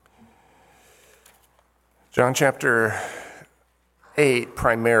John chapter 8,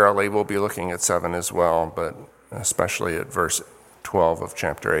 primarily, we'll be looking at 7 as well, but especially at verse 12 of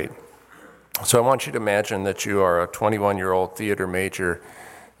chapter 8. So I want you to imagine that you are a 21-year-old theater major.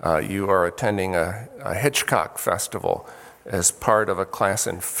 You are attending a Hitchcock festival as part of a class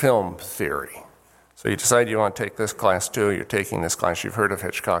in film theory. So you decide you want to take this class too. You're taking this class. You've heard of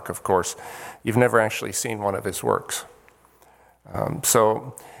Hitchcock, of course. You've never actually seen one of his works.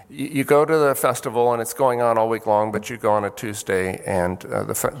 So you go to the festival, and it's going on all week long, but you go on a Tuesday, and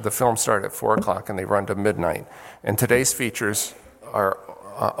the films start at 4 o'clock, and they run to midnight. And today's features are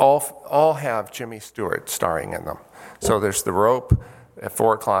all have Jimmy Stewart starring in them. So there's The Rope at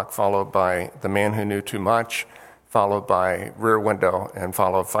 4 o'clock, followed by The Man Who Knew Too Much, followed by Rear Window, and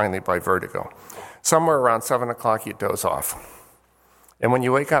followed finally by Vertigo. Somewhere around 7 o'clock, you doze off. And when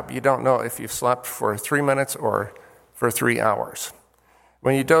you wake up, you don't know if you've slept for 3 minutes or for 3 hours.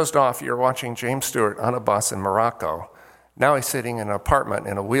 When you dozed off, you're watching James Stewart on a bus in Morocco. Now he's sitting in an apartment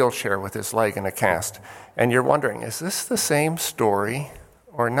in a wheelchair with his leg in a cast. And you're wondering, is this the same story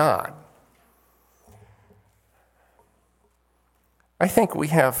or not? I think we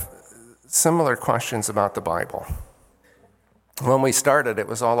have similar questions about the Bible. When we started, it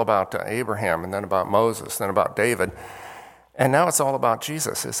was all about Abraham, and then about Moses, then about David. And now it's all about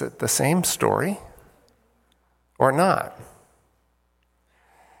Jesus. Is it the same story or not?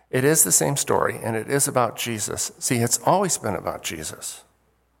 It is the same story, and it is about Jesus. See, it's always been about Jesus.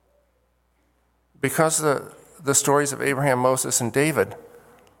 Because the stories of Abraham, Moses, and David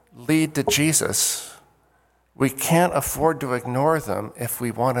lead to Jesus, we can't afford to ignore them if we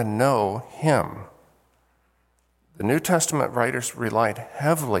want to know him. The New Testament writers relied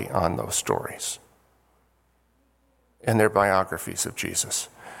heavily on those stories in their biographies of Jesus.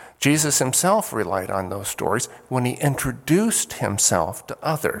 Jesus himself relied on those stories when he introduced himself to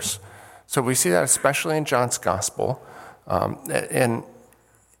others. So we see that especially in John's Gospel. In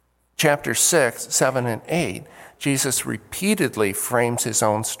chapter 6, 7, and 8, Jesus repeatedly frames his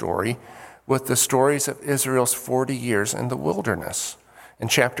own story with the stories of Israel's 40 years in the wilderness. In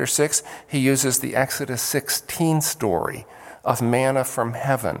chapter 6, he uses the Exodus 16 story of manna from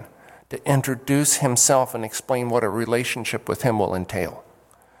heaven to introduce himself and explain what a relationship with him will entail.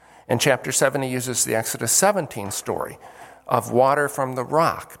 In chapter 7, he uses the Exodus 17 story of water from the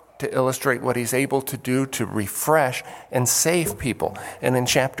rock to illustrate what he's able to do to refresh and save people. And in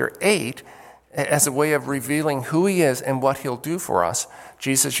chapter 8, as a way of revealing who he is and what he'll do for us,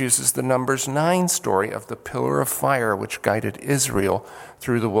 Jesus uses the Numbers 9 story of the pillar of fire which guided Israel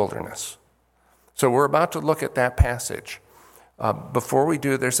through the wilderness. So we're about to look at that passage. Before we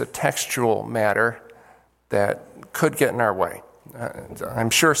do, there's a textual matter that could get in our way. I'm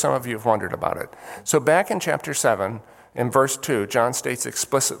sure some of you have wondered about it. So back in chapter 7, in verse 2, John states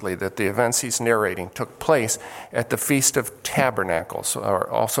explicitly that the events he's narrating took place at the Feast of Tabernacles, or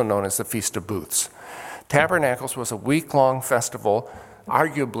also known as the Feast of Booths. Tabernacles was a week-long festival,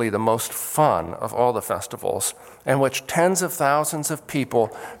 arguably the most fun of all the festivals, in which tens of thousands of people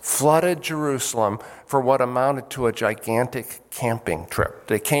flooded Jerusalem for what amounted to a gigantic camping trip.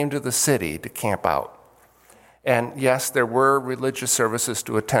 They came to the city to camp out. And yes, there were religious services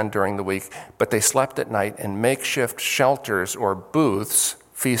to attend during the week, but they slept at night in makeshift shelters or booths,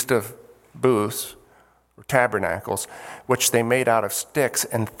 Feast of Booths, or tabernacles, which they made out of sticks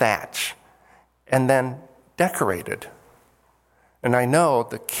and thatch, and then decorated. And I know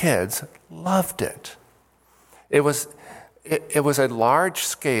the kids loved it. It was a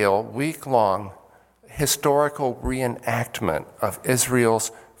large-scale, week-long historical reenactment of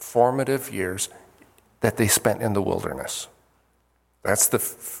Israel's formative years that they spent in the wilderness. That's the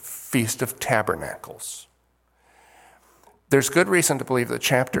Feast of Tabernacles. There's good reason to believe that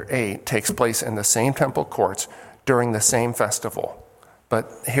chapter 8 takes place in the same temple courts during the same festival.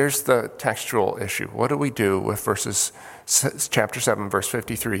 But here's the textual issue. What do we do with chapter 7, verse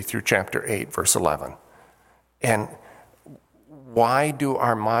 53 through chapter 8, verse 11? And why do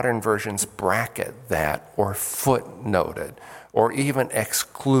our modern versions bracket that or footnote it or even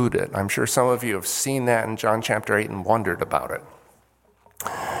exclude it? I'm sure some of you have seen that in John chapter 8 and wondered about it.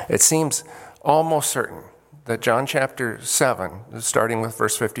 It seems almost certain that John chapter 7, starting with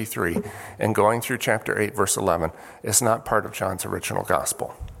verse 53 and going through chapter 8, verse 11, is not part of John's original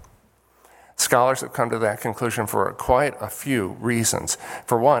gospel. Scholars have come to that conclusion for quite a few reasons.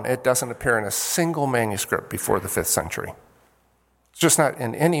 For one, it doesn't appear in a single manuscript before the 5th century. It's just not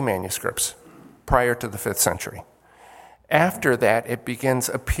in any manuscripts prior to the 5th century. After that, it begins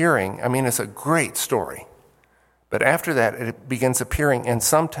appearing. It's a great story. But after that, it begins appearing in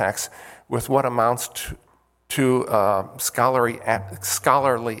some texts with what amounts to a scholarly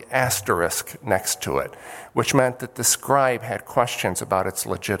asterisk next to it, which meant that the scribe had questions about its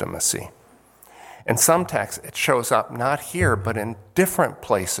legitimacy. In some texts, it shows up not here, but in different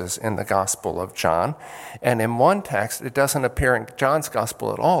places in the Gospel of John. And in one text, it doesn't appear in John's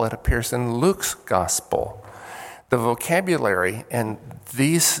Gospel at all. It appears in Luke's Gospel. The vocabulary in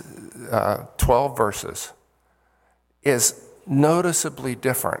these 12 verses is noticeably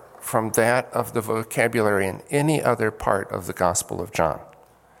different from that of the vocabulary in any other part of the Gospel of John.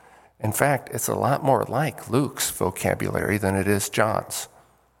 In fact, it's a lot more like Luke's vocabulary than it is John's,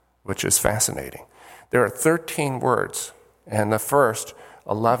 which is fascinating. There are 13 words in the first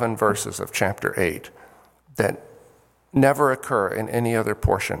 11 verses of chapter 8 that never occur in any other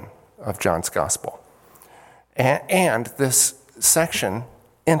portion of John's Gospel. And this section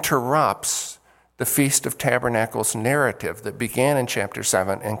interrupts the Feast of Tabernacles narrative that began in chapter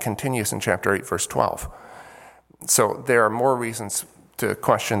 7 and continues in chapter 8, verse 12. So there are more reasons to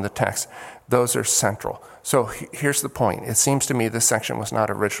question the text. Those are central. So here's the point. It seems to me this section was not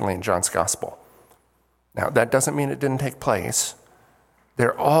originally in John's Gospel. Now, that doesn't mean it didn't take place.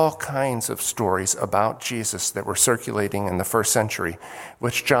 There are all kinds of stories about Jesus that were circulating in the first century,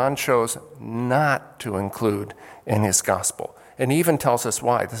 which John chose not to include in his Gospel. And he even tells us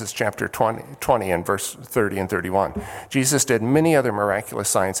why. This is chapter 20 and verse 30 and 31. Jesus did many other miraculous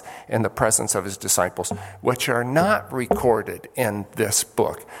signs in the presence of his disciples, which are not recorded in this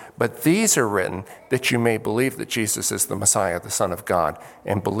book. But these are written that you may believe that Jesus is the Messiah, the Son of God,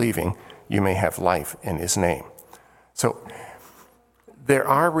 and believing you may have life in his name. So there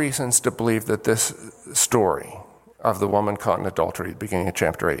are reasons to believe that this story of the woman caught in adultery at the beginning of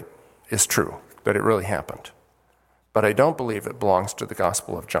chapter 8 is true, that it really happened. But I don't believe it belongs to the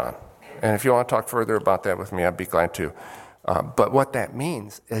Gospel of John. And if you want to talk further about that with me, I'd be glad to. But what that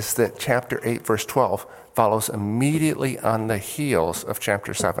means is that chapter 8, verse 12 follows immediately on the heels of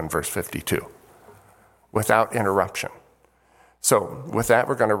chapter 7, verse 52, without interruption. So with that,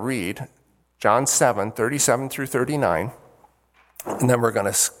 we're going to read John 7, 37 through 39, and then we're going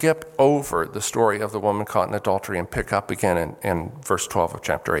to skip over the story of the woman caught in adultery and pick up again in verse 12 of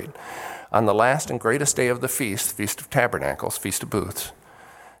chapter 8. On the last and greatest day of the feast, Feast of Tabernacles, Feast of Booths,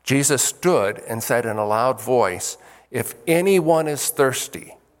 Jesus stood and said in a loud voice, "If anyone is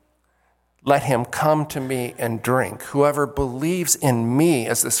thirsty, let him come to me and drink. Whoever believes in me,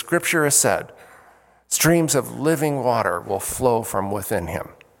 as the scripture has said, streams of living water will flow from within him."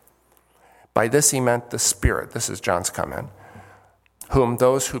 By this he meant the Spirit, this is John's comment, whom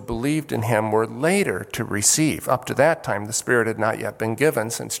those who believed in him were later to receive. Up to that time, the Spirit had not yet been given,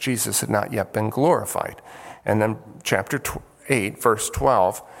 since Jesus had not yet been glorified. And then chapter 8, verse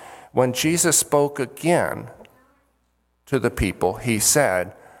 12, when Jesus spoke again to the people, he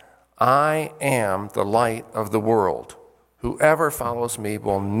said, "I am the light of the world. Whoever follows me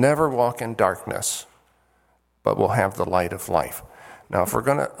will never walk in darkness, but will have the light of life." Now, if we're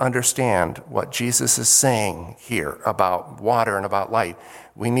going to understand what Jesus is saying here about water and about light,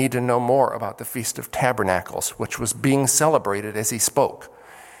 we need to know more about the Feast of Tabernacles, which was being celebrated as he spoke.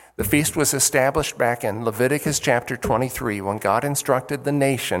 The feast was established back in Leviticus chapter 23 when God instructed the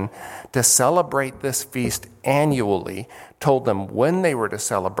nation to celebrate this feast annually, told them when they were to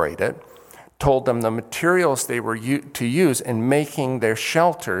celebrate it, told them the materials they were to use in making their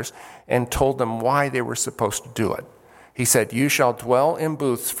shelters, and told them why they were supposed to do it. He said, "You shall dwell in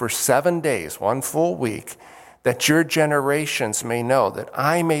booths for 7 days, 1 full week, that your generations may know that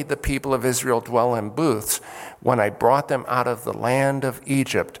I made the people of Israel dwell in booths when I brought them out of the land of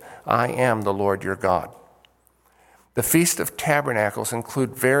Egypt. I am the Lord your God." The Feast of Tabernacles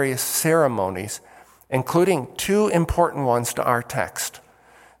include various ceremonies, including 2 important ones to our text.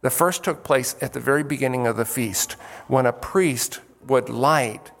 The first took place at the very beginning of the feast, when a priest would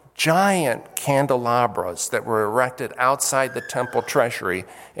light giant candelabras that were erected outside the temple treasury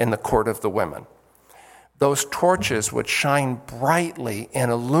in the court of the women. Those torches would shine brightly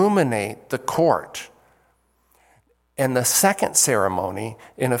and illuminate the court. And the second ceremony,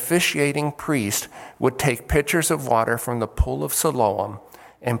 an officiating priest would take pitchers of water from the pool of Siloam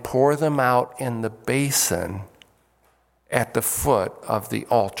and pour them out in the basin at the foot of the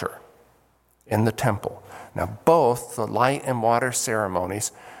altar in the temple. Now, both the light and water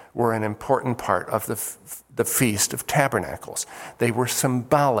ceremonies were an important part of the Feast of Tabernacles. They were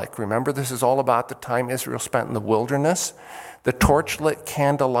symbolic. Remember, this is all about the time Israel spent in the wilderness. The torch-lit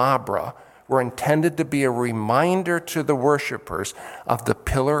candelabra were intended to be a reminder to the worshipers of the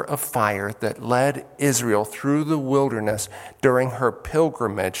pillar of fire that led Israel through the wilderness during her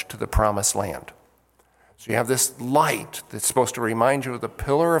pilgrimage to the Promised Land. So you have this light that's supposed to remind you of the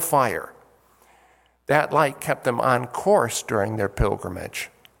pillar of fire. That light kept them on course during their pilgrimage,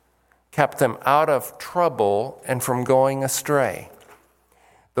 kept them out of trouble and from going astray.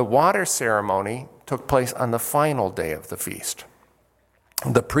 The water ceremony took place on the final day of the feast.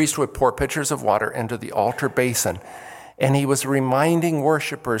 The priest would pour pitchers of water into the altar basin, and he was reminding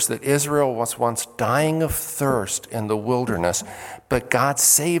worshipers that Israel was once dying of thirst in the wilderness, but God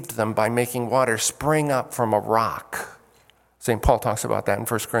saved them by making water spring up from a rock. St. Paul talks about that in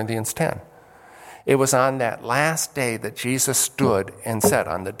 1 Corinthians 10. It was on that last day that Jesus stood and said,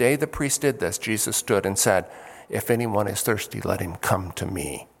 on the day the priest did this, Jesus stood and said, "If anyone is thirsty, let him come to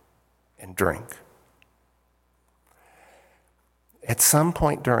me and drink." At some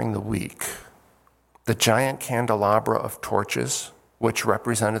point during the week, the giant candelabra of torches, which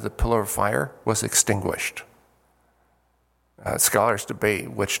represented the pillar of fire, was extinguished. Scholars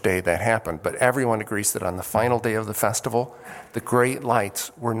debate which day that happened, but everyone agrees that on the final day of the festival, the great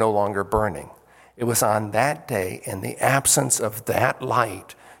lights were no longer burning. It was on that day, in the absence of that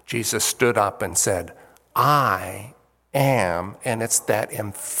light, Jesus stood up and said, "I am," and it's that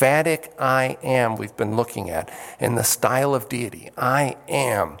emphatic "I am" we've been looking at in the style of deity. "I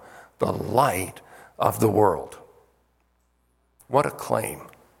am the light of the world." What a claim.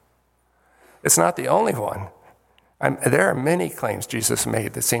 It's not the only one. There are many claims Jesus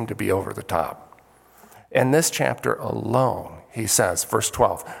made that seem to be over the top. In this chapter alone, he says, verse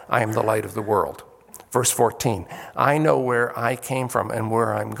 12, "I am the light of the world." Verse 14, "I know where I came from and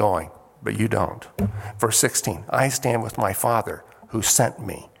where I'm going, but you don't." Verse 16, "I stand with my Father who sent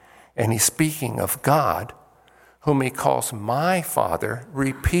me." And he's speaking of God, whom he calls my Father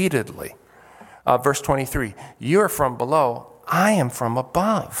repeatedly. Verse 23, "You are from below, I am from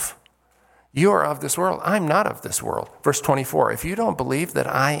above. You are of this world, I'm not of this world." Verse 24, "If you don't believe that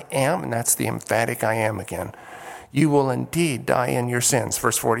I am," and that's the emphatic "I am" again, "you will indeed die in your sins."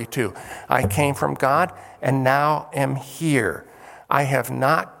 Verse 42, "I came from God and now am here. I have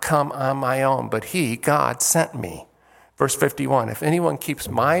not come on my own, but he, God, sent me." Verse 51, "If anyone keeps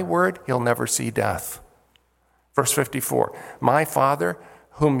my word, he'll never see death." Verse 54, "My Father,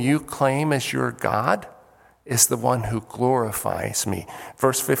 whom you claim as your God, is the one who glorifies me."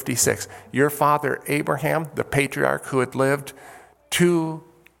 Verse 56, "Your father Abraham, the patriarch who had lived 2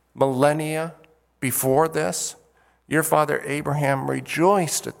 millennia before this, your father Abraham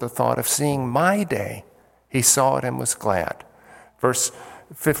rejoiced at the thought of seeing my day. He saw it and was glad." Verse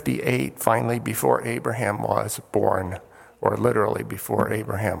 58, finally, "Before Abraham was born," or literally, "before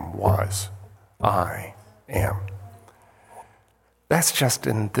Abraham was, I am." That's just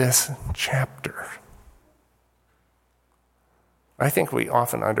in this chapter. I think we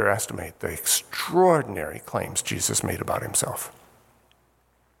often underestimate the extraordinary claims Jesus made about himself.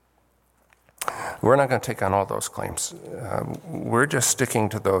 We're not going to take on all those claims. We're just sticking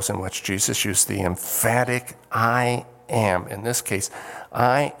to those in which Jesus used the emphatic "I am." In this case,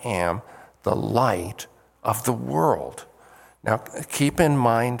 "I am the light of the world." Now, keep in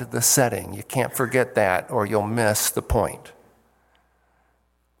mind the setting. You can't forget that, or you'll miss the point.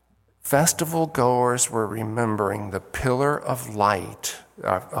 Festival goers were remembering the pillar of light,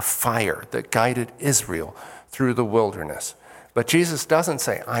 of fire that guided Israel through the wilderness. But Jesus doesn't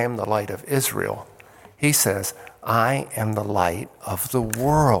say, "I am the light of Israel." He says, "I am the light of the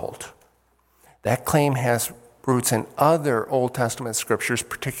world." That claim has roots in other Old Testament scriptures,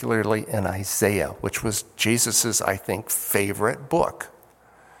 particularly in Isaiah, which was Jesus's, I think, favorite book.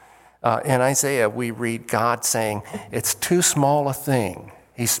 In Isaiah, we read God saying, "It's too small a thing."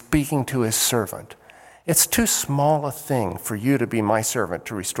 He's speaking to his servant. "It's too small a thing for you to be my servant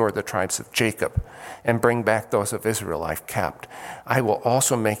to restore the tribes of Jacob and bring back those of Israel I've kept. I will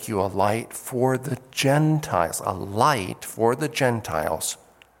also make you a light for the Gentiles," a light for the Gentiles,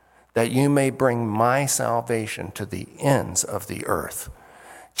 "that you may bring my salvation to the ends of the earth."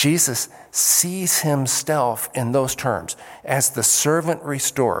 Jesus sees himself in those terms as the servant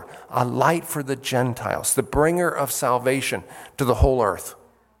restorer, a light for the Gentiles, the bringer of salvation to the whole earth.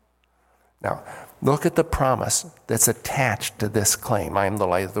 Now, look at the promise that's attached to this claim, "I am the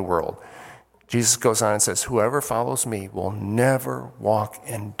light of the world." Jesus goes on and says, "Whoever follows me will never walk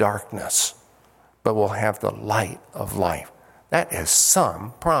in darkness, but will have the light of life." That is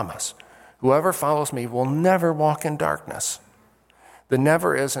some promise. Whoever follows me will never walk in darkness. The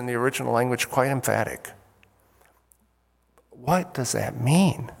 "never" is, in the original language, quite emphatic. What does that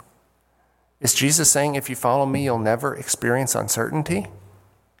mean? Is Jesus saying, if you follow me, you'll never experience uncertainty?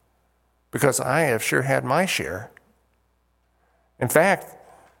 Because I have sure had my share. In fact,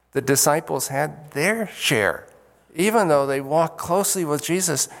 the disciples had their share. Even though they walked closely with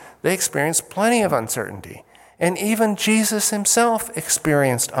Jesus, they experienced plenty of uncertainty. And even Jesus himself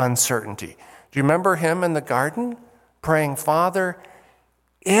experienced uncertainty Do you remember him in the garden praying, Father,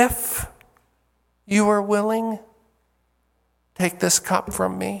 if you are willing, take this cup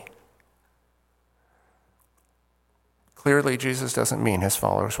from me? Clearly, Jesus doesn't mean his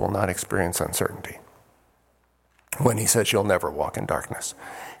followers will not experience uncertainty when he says you'll never walk in darkness.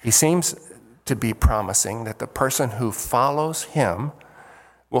 He seems to be promising that the person who follows him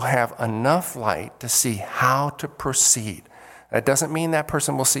will have enough light to see how to proceed. That doesn't mean that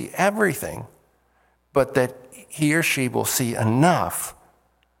person will see everything, but that he or she will see enough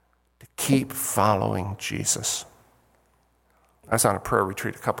to keep following Jesus. I was on a prayer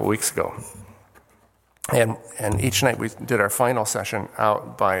retreat a couple weeks ago, and each night we did our final session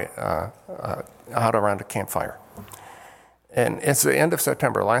out around a campfire. And it's the end of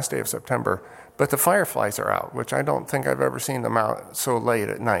September, last day of September, but the fireflies are out, which I don't think I've ever seen them out so late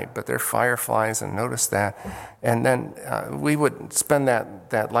at night, but they're fireflies, and notice that. And then we would spend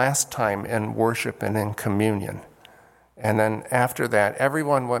that last time in worship and in communion. And then after that,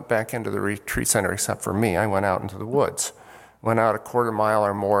 everyone went back into the retreat center except for me. I went out into the woods, went out a quarter mile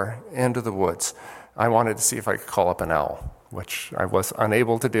or more into the woods. I wanted to see if I could call up an owl, which I was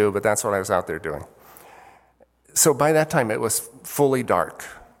unable to do, but that's what I was out there doing. So by that time, it was fully dark.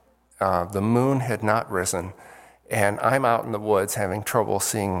 The moon had not risen, and I'm out in the woods having trouble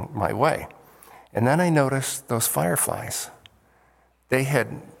seeing my way. And then I noticed those fireflies. They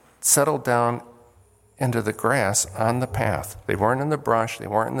had settled down into the grass on the path. They weren't in the brush, they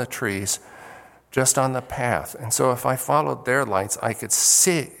weren't in the trees, just on the path. And so if I followed their lights, I could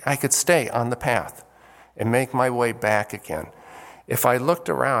stay on the path and make my way back again. If I looked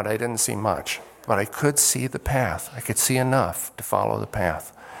around, I didn't see much, but I could see the path. I could see enough to follow the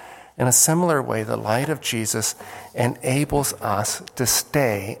path. In a similar way, the light of Jesus enables us to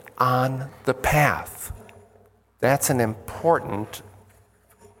stay on the path. That's an important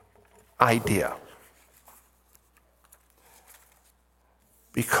idea.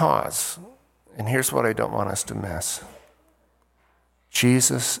 Because, and here's what I don't want us to miss,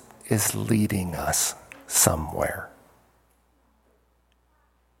 Jesus is leading us somewhere.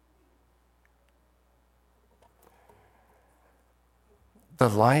 The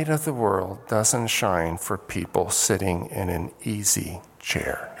light of the world doesn't shine for people sitting in an easy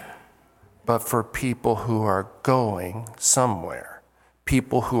chair, but for people who are going somewhere,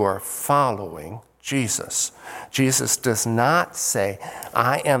 people who are following Jesus. Jesus does not say,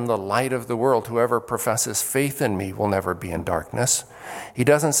 I am the light of the world. Whoever professes faith in me will never be in darkness. He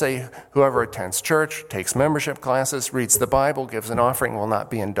doesn't say whoever attends church, takes membership classes, reads the Bible, gives an offering will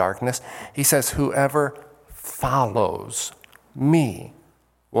not be in darkness. He says whoever follows me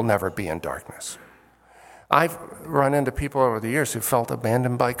will never be in darkness. I've run into people over the years who felt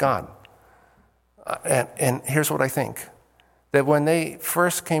abandoned by God. And here's what I think. That when they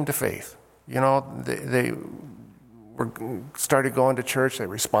first came to faith, they started going to church, they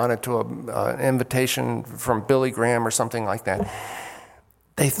responded to an invitation from Billy Graham or something like that.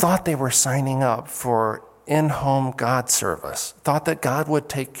 They thought they were signing up for in-home God service, thought that God would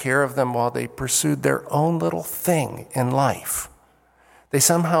take care of them while they pursued their own little thing in life. They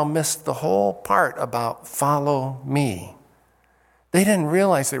somehow missed the whole part about follow me. They didn't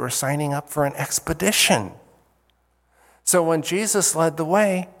realize they were signing up for an expedition. So when Jesus led the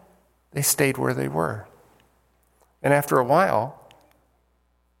way, they stayed where they were. And after a while,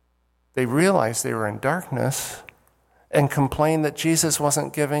 they realized they were in darkness and complained that Jesus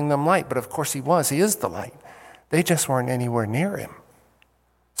wasn't giving them light. But of course he was. He is the light. They just weren't anywhere near him.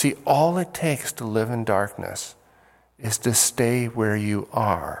 See, all it takes to live in darkness is to stay where you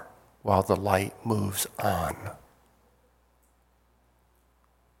are while the light moves on.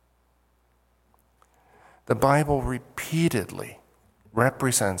 The Bible repeatedly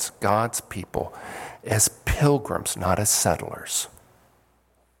represents God's people as pilgrims, not as settlers.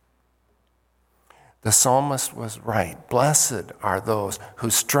 The psalmist was right. Blessed are those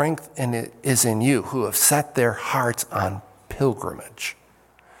whose strength is in you, who have set their hearts on pilgrimage.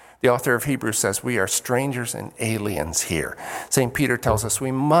 The author of Hebrews says we are strangers and aliens here. St. Peter tells us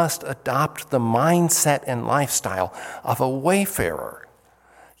we must adopt the mindset and lifestyle of a wayfarer.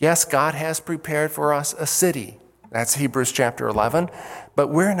 Yes, God has prepared for us a city. That's Hebrews chapter 11. But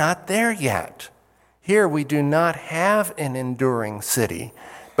we're not there yet. Here we do not have an enduring city,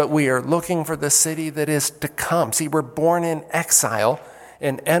 but we are looking for the city that is to come. See, we're born in exile,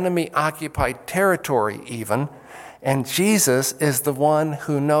 in enemy-occupied territory even, and Jesus is the one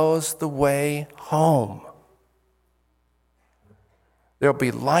who knows the way home. There'll be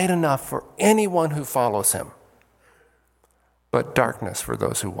light enough for anyone who follows him, but darkness for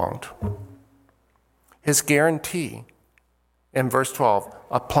those who won't. His guarantee in verse 12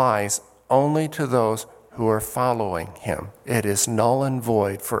 applies only to those who are following him. It is null and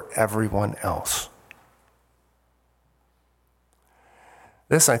void for everyone else.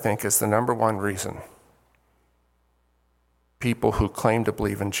 This, I think, is the number one reason people who claim to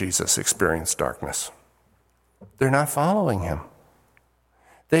believe in Jesus experience darkness. They're not following him.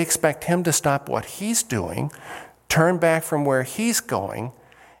 They expect him to stop what he's doing, turn back from where he's going,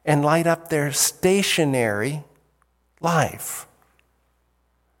 and light up their stationary life.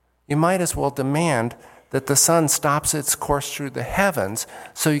 You might as well demand that the sun stops its course through the heavens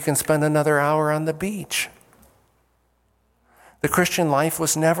so you can spend another hour on the beach. The Christian life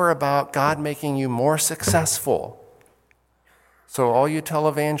was never about God making you more successful. So all you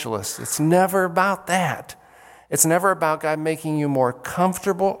televangelists, it's never about that. It's never about God making you more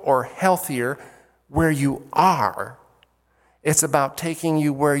comfortable or healthier where you are. It's about taking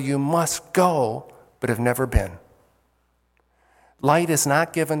you where you must go, but have never been. Light is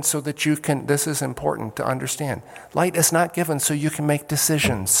not given so that you can, this is important to understand. Light is not given so you can make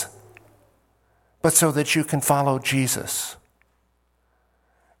decisions, but so that you can follow Jesus.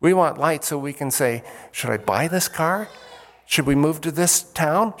 We want light so we can say, should I buy this car? Should we move to this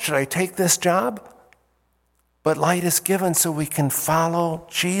town? Should I take this job? But light is given so we can follow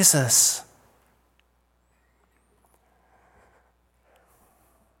Jesus.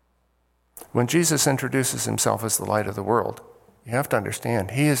 When Jesus introduces himself as the light of the world, you have to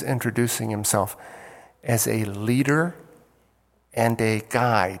understand, he is introducing himself as a leader and a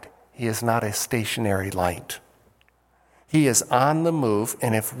guide. He is not a stationary light. He is on the move,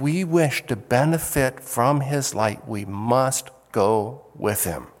 and if we wish to benefit from his light, we must go with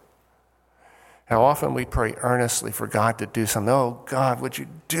him. How often we pray earnestly for God to do something. Oh, God, would you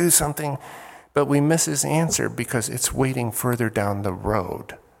do something? But we miss his answer because it's waiting further down the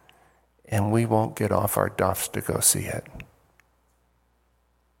road, and we won't get off our duffs to go see it.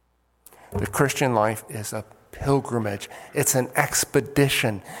 The Christian life is a pilgrimage. It's an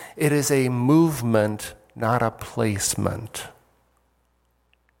expedition. It is a movement, not a placement.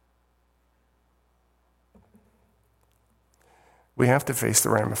 We have to face the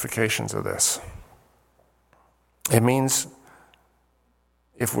ramifications of this. It means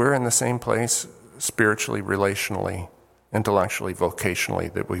if we're in the same place spiritually, relationally, intellectually,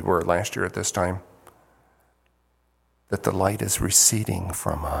 vocationally that we were last year at this time, that the light is receding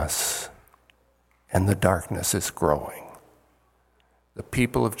from us and the darkness is growing. The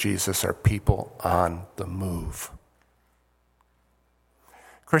people of Jesus are people on the move.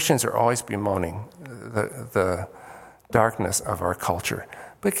 Christians are always bemoaning the darkness of our culture.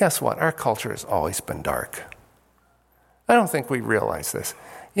 But guess what? Our culture has always been dark. I don't think we realize this.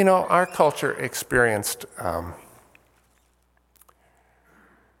 You know, our culture experienced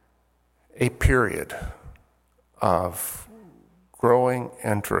a period of growing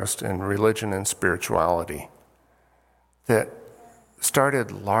interest in religion and spirituality that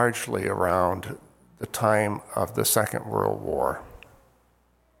started largely around the time of the Second World War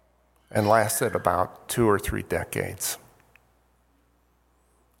and lasted about 2 or 3 decades.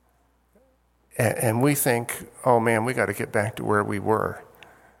 And we think, oh man, we got to get back to where we were.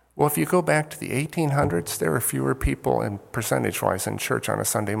 Well, if you go back to the 1800s, there were fewer people in percentage-wise in church on a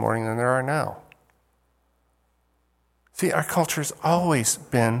Sunday morning than there are now. See, our culture's always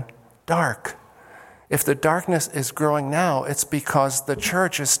been dark. If the darkness is growing now, it's because the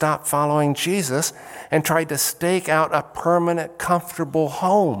church has stopped following Jesus and tried to stake out a permanent, comfortable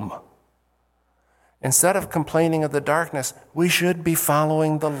home. Instead of complaining of the darkness, we should be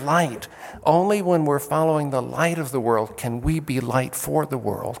following the light. Only when we're following the light of the world can we be light for the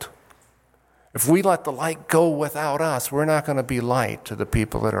world. If we let the light go without us, we're not going to be light to the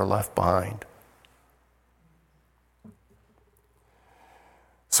people that are left behind.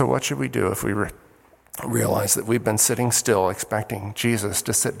 So what should we do if we realize that we've been sitting still expecting Jesus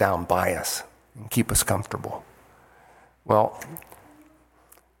to sit down by us and keep us comfortable? Well,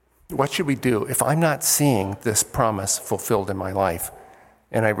 what should we do if I'm not seeing this promise fulfilled in my life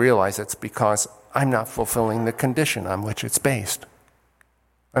and I realize it's because I'm not fulfilling the condition on which it's based?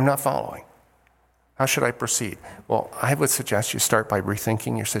 I'm not following. How should I proceed? Well, I would suggest you start by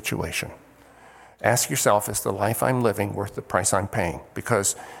rethinking your situation. Ask yourself, is the life I'm living worth the price I'm paying?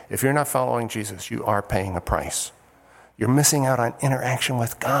 Because if you're not following Jesus, you are paying a price. You're missing out on interaction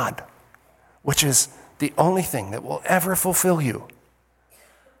with God, which is the only thing that will ever fulfill you.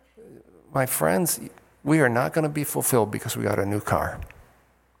 My friends, we are not going to be fulfilled because we got a new car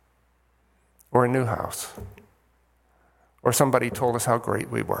or a new house or somebody told us how great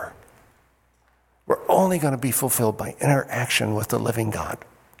we were. We're only going to be fulfilled by interaction with the living God.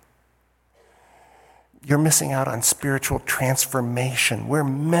 You're missing out on spiritual transformation. We're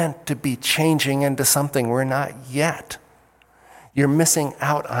meant to be changing into something we're not yet. You're missing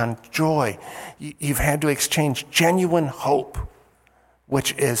out on joy. You've had to exchange genuine hope,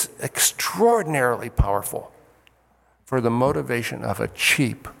 which is extraordinarily powerful, for the motivation of a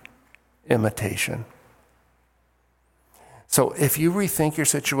cheap imitation. So if you rethink your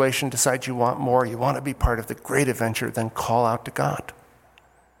situation, decide you want more, you want to be part of the great adventure, then call out to God.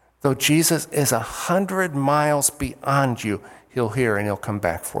 Though Jesus is 100 miles beyond you, he'll hear and he'll come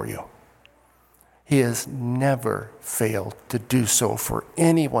back for you. He has never failed to do so for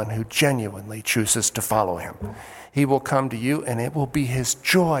anyone who genuinely chooses to follow him. He will come to you, and it will be his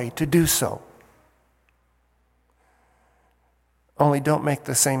joy to do so. Only don't make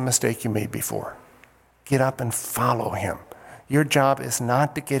the same mistake you made before. Get up and follow him. Your job is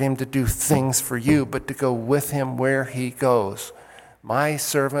not to get him to do things for you, but to go with him where he goes. My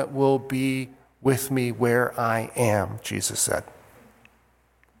servant will be with me where I am, Jesus said.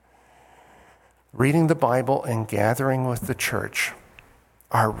 Reading the Bible and gathering with the church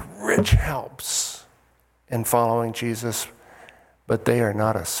are rich helps in following Jesus, but they are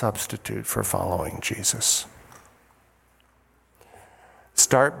not a substitute for following Jesus.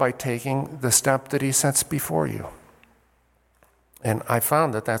 Start by taking the step that he sets before you. And I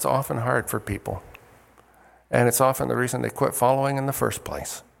found that that's often hard for people. And it's often the reason they quit following in the first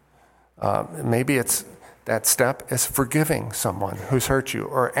place. Maybe it's that step is forgiving someone who's hurt you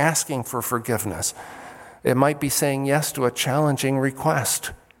or asking for forgiveness. It might be saying yes to a challenging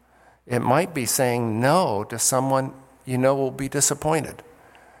request. It might be saying no to someone you know will be disappointed.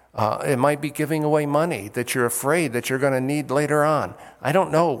 It might be giving away money that you're afraid that you're going to need later on. I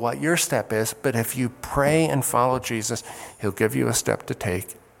don't know what your step is, but if you pray and follow Jesus, he'll give you a step to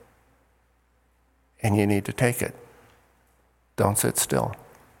take, and you need to take it. Don't sit still.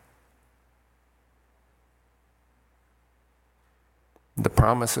 The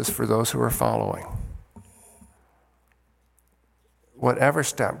promise is for those who are following. Whatever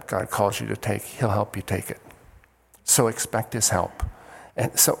step God calls you to take, he'll help you take it. So expect his help.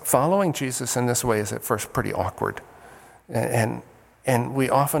 And so following Jesus in this way is at first pretty awkward. And we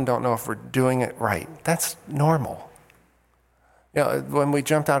often don't know if we're doing it right. That's normal. You know, when we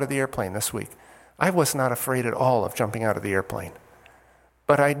jumped out of the airplane this week, I was not afraid at all of jumping out of the airplane.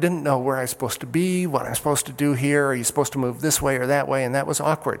 But I didn't know where I was supposed to be, what I'm supposed to do here. Are you supposed to move this way or that way? And that was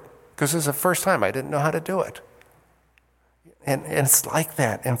awkward because it was the first time I didn't know how to do it. And it's like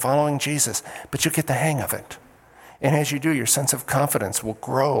that in following Jesus, but you get the hang of it. And as you do, your sense of confidence will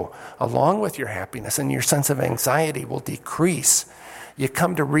grow along with your happiness, and your sense of anxiety will decrease. You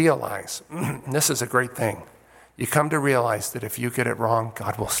come to realize, this is a great thing, you come to realize that if you get it wrong,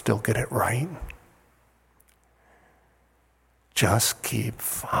 God will still get it right. Just keep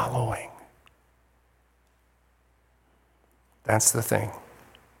following. That's the thing.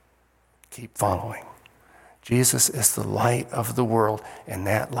 Keep following. Jesus is the light of the world, and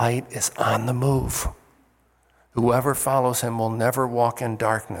that light is on the move. Whoever follows him will never walk in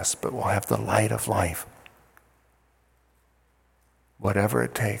darkness, but will have the light of life. Whatever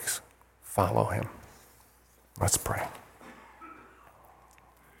it takes, follow him. Let's pray.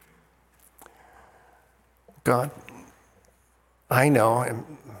 God, I know,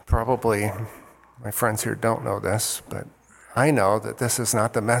 and probably my friends here don't know this, but I know that this is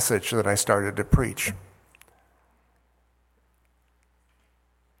not the message that I started to preach.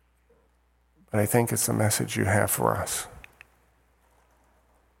 But I think it's the message you have for us.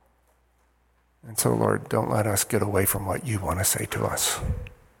 And so, Lord, don't let us get away from what you want to say to us.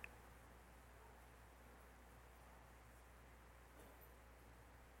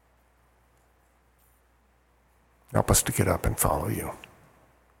 Help us to get up and follow you.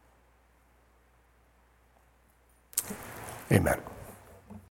 Amen.